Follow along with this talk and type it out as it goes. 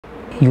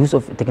use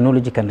of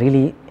technology can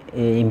really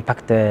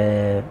impact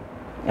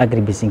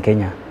agribusiness in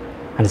Kenya,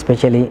 and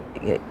especially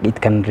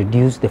it can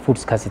reduce the food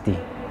scarcity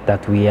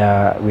that we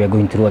are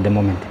going through at the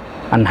moment,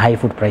 and high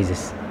food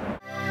prices.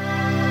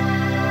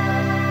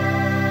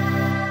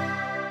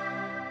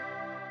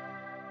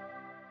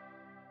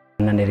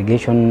 An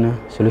irrigation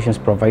solutions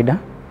provider,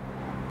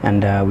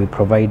 and we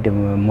provide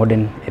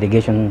modern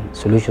irrigation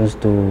solutions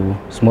to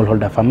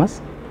smallholder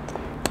farmers.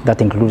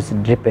 That includes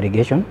drip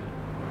irrigation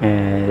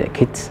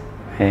kits,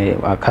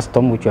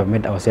 custom, which we have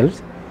made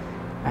ourselves,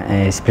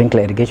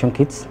 sprinkler irrigation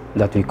kits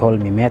that we call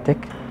MimeaTech,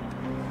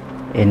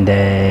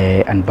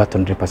 and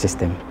button dripper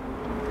system.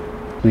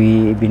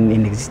 We've been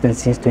in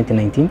existence since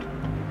 2019,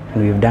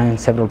 and we've done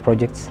several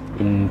projects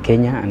in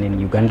Kenya and in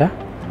Uganda,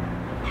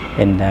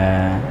 and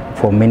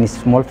for many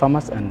small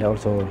farmers and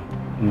also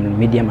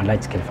medium and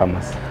large scale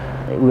farmers.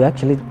 We're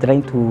actually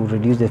trying to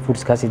reduce the food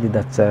scarcity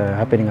that's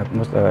happening at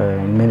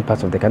in many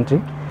parts of the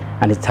country,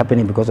 and it's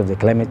happening because of the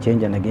climate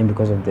change, and again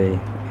because of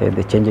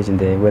the changes in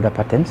the weather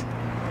patterns.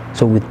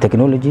 So with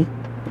technology,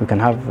 we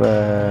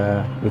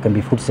can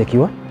be food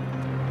secure,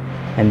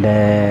 and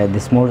the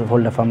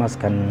smallholder farmers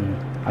can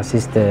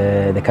assist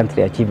the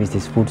country achieve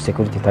its food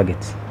security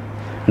targets,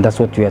 and that's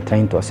what we are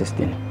trying to assist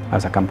in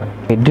as a company.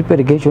 Drip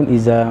irrigation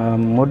is a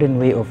modern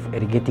way of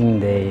irrigating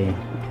the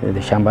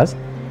shambas.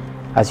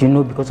 As you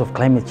know, because of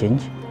climate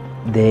change,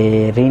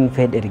 the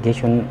rain-fed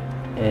irrigation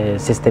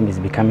system is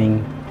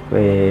becoming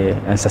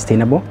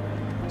unsustainable.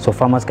 So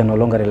farmers can no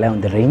longer rely on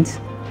the rains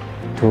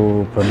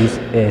to produce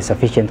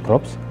sufficient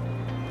crops.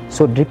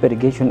 So drip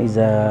irrigation is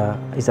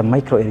a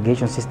micro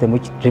irrigation system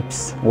which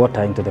drips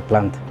water into the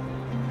plant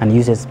and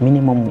uses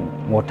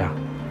minimum water.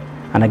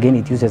 And again,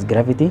 it uses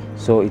gravity,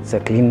 so it's a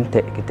clean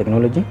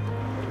technology,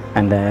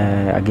 and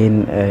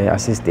again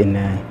assist in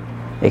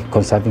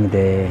conserving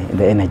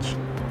the energy,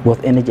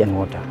 both energy and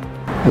water.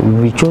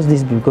 We chose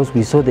this because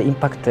we saw the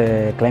impact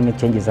climate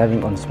change is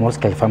having on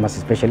small-scale farmers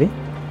especially,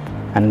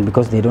 and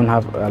because they don't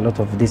have a lot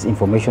of this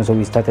information, so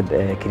we started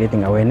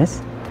creating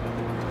awareness.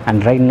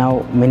 And right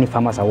now, many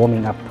farmers are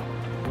warming up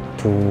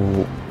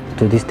to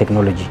this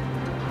technology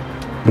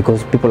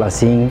because people are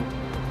seeing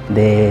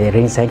the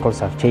rain cycles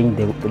have changed,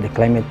 the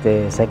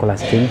climate cycle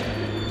has changed.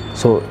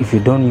 So if you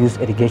don't use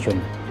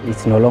irrigation,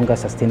 it's no longer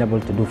sustainable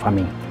to do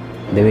farming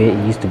the way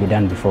it used to be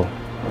done before.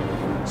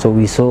 So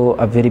we saw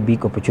a very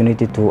big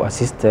opportunity to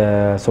assist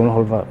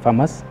smallholder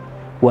farmers,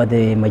 who are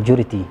the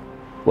majority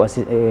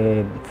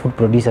food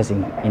producers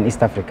in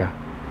East Africa,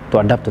 to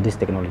adapt to this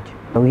technology.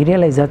 We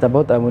realized that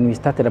when we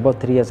started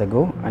about 3 years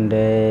ago, and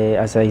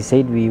as I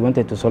said, we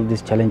wanted to solve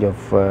this challenge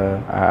of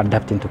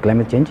adapting to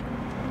climate change,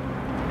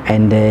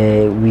 and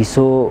we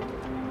saw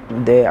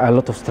there are a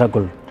lot of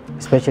struggle,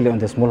 especially on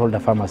the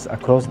smallholder farmers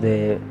across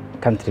the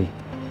country.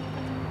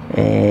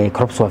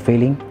 Crops were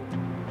failing,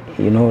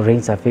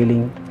 rains are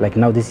failing, like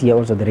now this year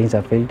also the rains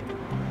have failed,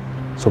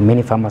 so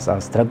many farmers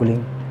are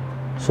struggling.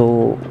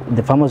 So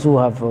the farmers who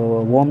have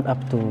warmed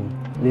up to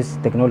this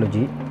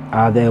technology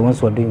are the ones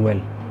who are doing well,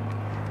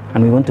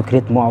 and we want to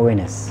create more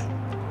awareness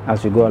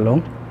as we go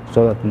along,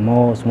 so that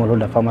more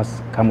smallholder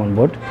farmers come on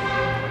board,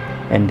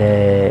 and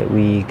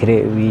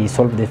we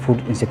solve the food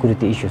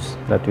insecurity issues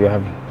that we are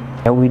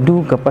having. We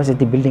do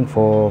capacity building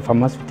for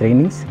farmers with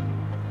trainings,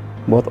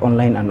 both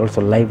online and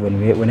also live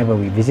whenever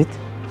we visit.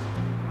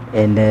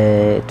 And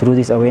through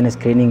this awareness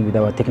training with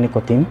our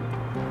technical team,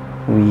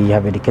 we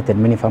have educated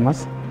many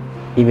farmers,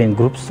 even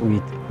groups.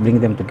 We bring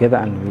them together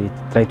and we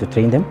try to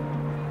train them,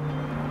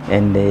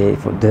 and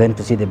for them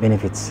to see the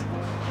benefits.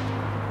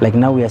 Like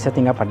now we are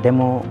setting up a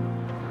demo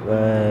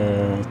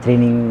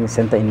training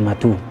center in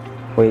Matu,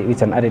 where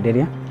it's an arid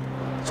area,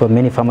 so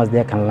many farmers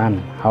there can learn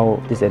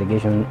how this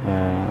irrigation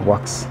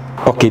works.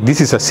 Okay,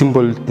 this is a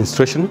simple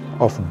illustration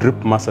of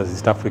drip masters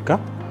East Africa,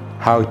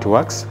 how it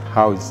works,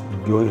 how it's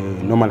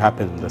normal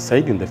happens on the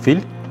side in the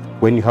field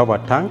when you have a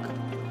tank,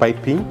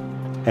 piping,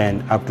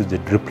 and up to the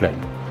drip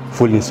line,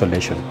 full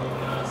installation.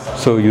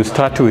 So you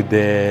start with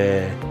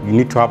you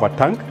need to have a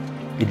tank.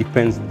 It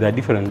depends, there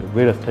are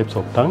various types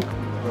of tank.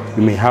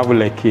 You may have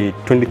like a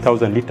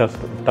 20,000 liters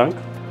tank.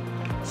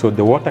 So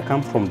the water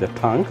comes from the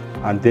tank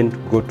and then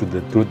go to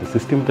through the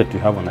system that you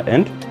have on the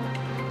end.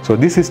 So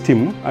this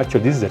system,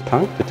 actually this is the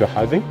tank that you're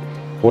having.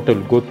 Water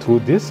will go through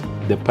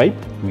the pipe.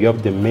 We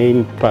have the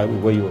main pipe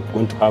where you're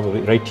going to have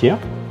it right here.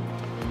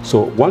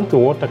 So once the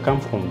water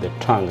comes from the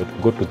tank,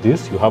 it go to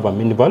this, you have a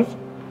mini valve,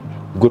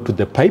 go to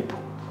the pipe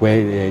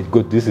where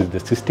this is the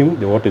system,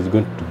 the water is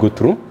going to go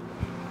through.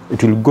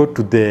 It will go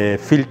to the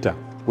filter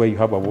where you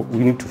have we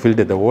need to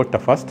filter the water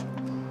first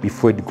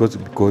before it goes,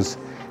 because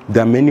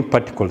there are many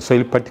particles,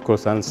 soil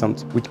particles and some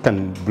which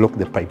can block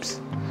the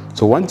pipes.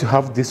 So once you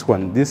have this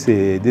one, this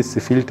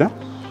filter,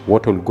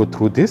 water will go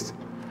through this,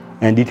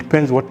 and it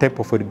depends what type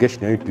of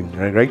irrigation you're doing.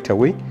 Right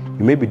away,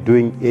 you may be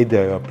doing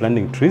either you're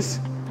planting trees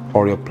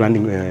or you're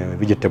planting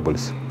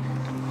vegetables.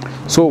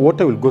 So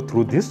water will go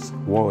through this,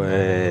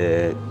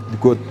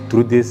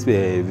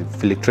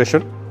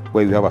 filtration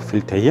where we have a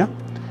filter here,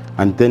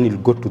 and then it'll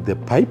go to the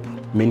pipe,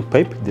 main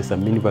pipe. There's a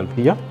mini valve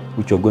here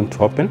which you're going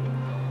to open.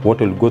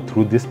 Water will go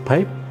through this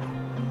pipe,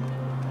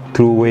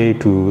 through way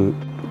to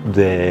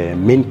the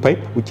main pipe,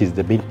 which is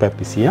the main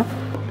pipe is here.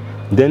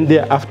 Then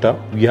thereafter,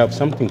 we have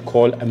something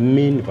called a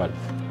main valve.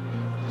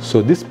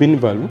 So this main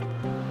valve,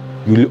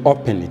 you will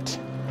open it.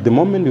 The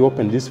moment you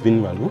open this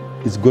main valve,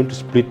 it's going to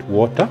split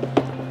water,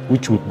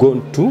 which will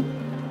go to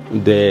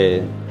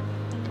the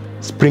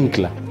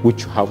sprinkler,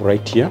 which you have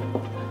right here.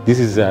 This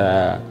is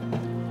a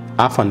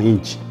half an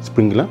inch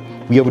sprinkler.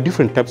 We have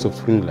different types of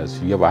sprinklers.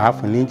 You have a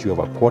half an inch, you have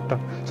a quarter.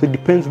 So it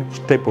depends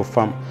which type of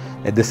farm,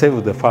 the size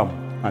of the farm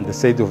and the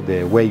size of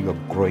the where you are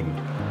growing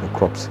the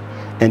crops.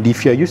 And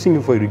if you are using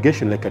it for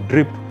irrigation like a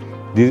drip,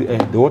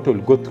 the water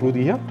will go through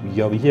here. We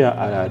have here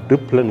a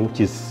drip line which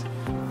is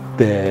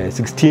the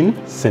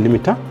 16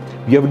 centimeter.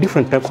 We have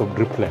different types of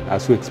drip line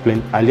as we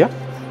explained earlier.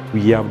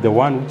 We have the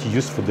one which is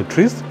used for the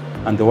trees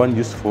and the one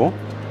used for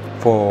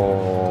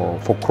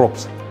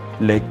crops.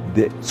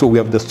 So we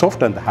have the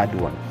soft and the hard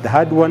one. The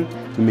hard one,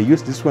 you may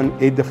use this one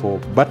either for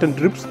button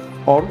drips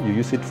or you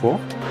use it for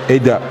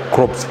either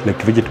crops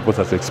like vegetables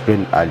as we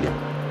explained earlier.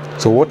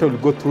 So water will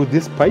go through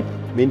this pipe,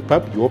 main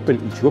pipe. If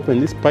you open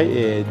this pipe,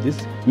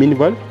 this mini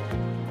valve,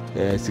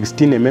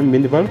 16 mm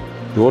mini valve,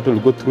 the water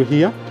will go through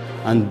here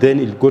and then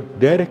it will go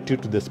directly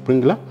to the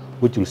sprinkler,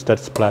 which will start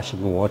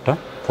splashing water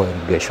for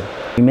irrigation.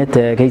 We met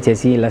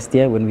KCSE last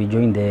year when we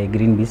joined the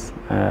Green Bees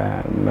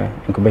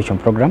incubation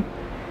program,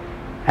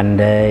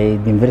 and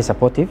it's been very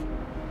supportive.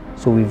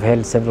 So we've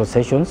held several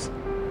sessions.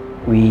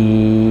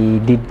 We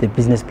did the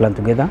business plan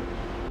together,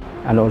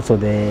 and also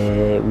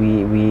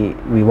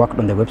we worked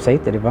on the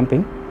website, the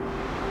revamping,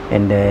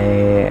 and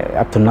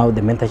up to now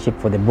the mentorship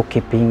for the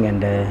bookkeeping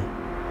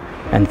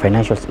and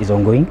financials is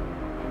ongoing,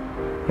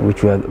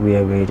 which we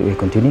are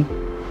continuing.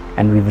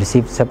 And we've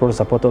received several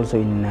support also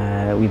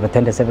we've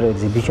attended several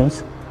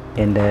exhibitions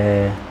and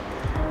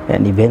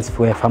events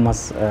where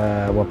farmers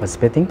were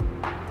participating,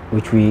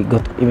 which we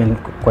got even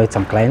quite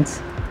some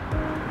clients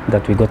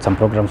that we got some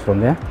programs from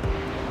there.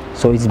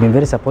 So it's been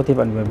very supportive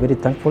and we're very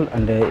thankful,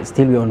 and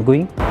still we're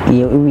ongoing.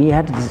 We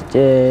had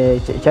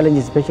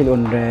challenges especially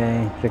on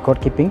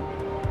record keeping,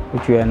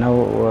 which we are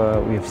now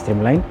we've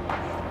streamlined.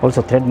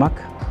 Also trademark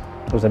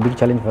was a big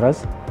challenge for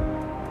us.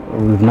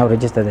 We've now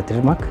registered the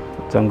trademark,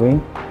 it's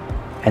ongoing.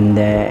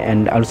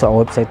 And also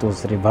our website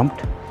was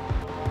revamped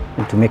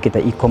to make it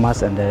an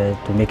e-commerce and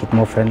to make it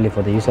more friendly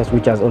for the users,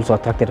 which has also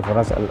attracted for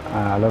us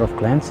a lot of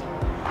clients.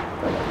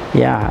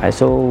 Yeah,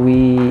 so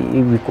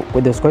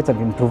there was quite some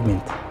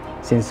improvement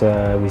since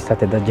we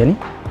started that journey,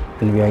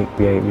 and we are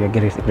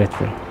very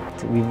grateful.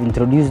 We've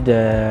introduced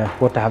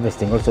water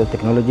harvesting also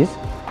technologies.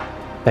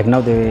 Like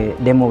now the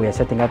demo we are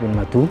setting up in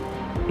Matu,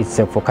 it's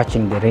for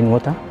catching the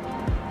rainwater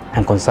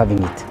and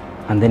conserving it,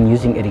 and then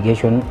using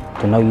irrigation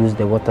to now use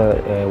the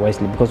water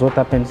wisely. Because what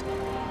happens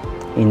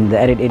in the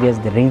arid areas,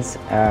 the rains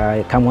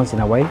come once in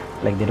a while,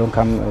 like they don't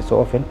come so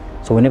often.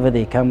 So whenever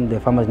they come,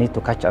 the farmers need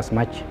to catch as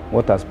much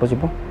water as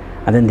possible,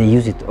 and then they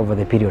use it over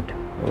the period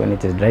when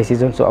it is dry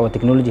season. So our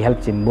technology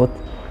helps in both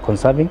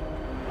conserving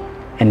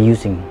and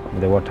using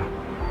of the water,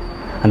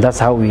 and that's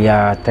how we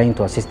are trying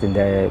to assist in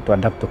to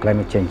adapt to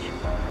climate change.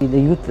 The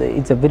youth,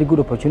 it's a very good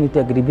opportunity.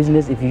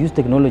 Agribusiness, if you use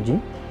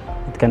technology,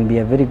 it can be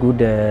a very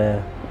good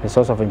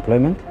source of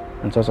employment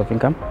and source of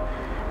income,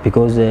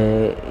 because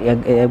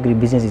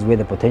agribusiness is where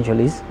the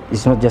potential is.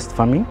 It's not just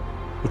farming,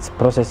 it's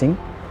processing,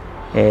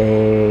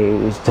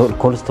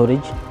 cold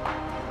storage,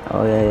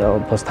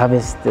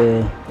 post-harvest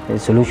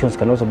solutions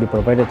can also be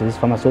provided to this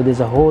farmer. So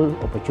there's a whole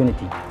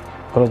opportunity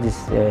across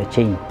this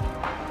chain,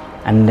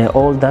 and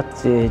all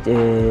that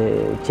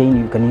chain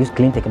you can use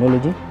clean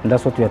technology, and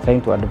that's what we are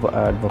trying to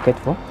advocate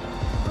for,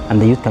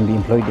 and the youth can be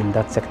employed in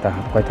that sector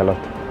quite a lot.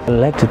 I'd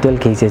like to tell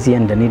KCSE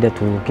and Danida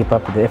to keep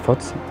up the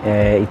efforts.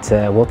 It's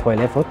a worthwhile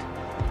effort,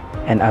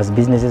 and as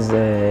businesses,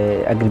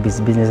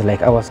 agribusiness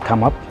like ours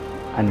come up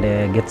and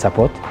get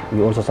support,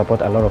 we also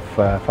support a lot of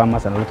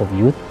farmers and a lot of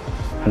youth,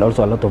 and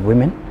also a lot of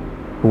women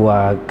who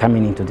are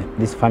coming into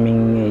this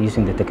farming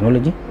using the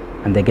technology,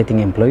 and they're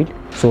getting employed.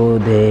 So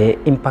the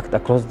impact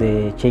across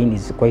the chain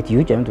is quite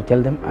huge, I want to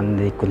tell them, and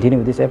they continue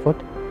with this effort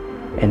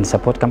and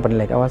support companies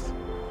like ours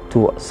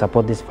to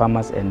support these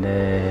farmers and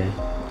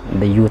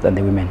the youth and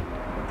the women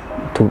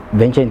to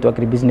venture into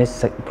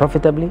agribusiness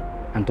profitably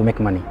and to make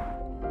money.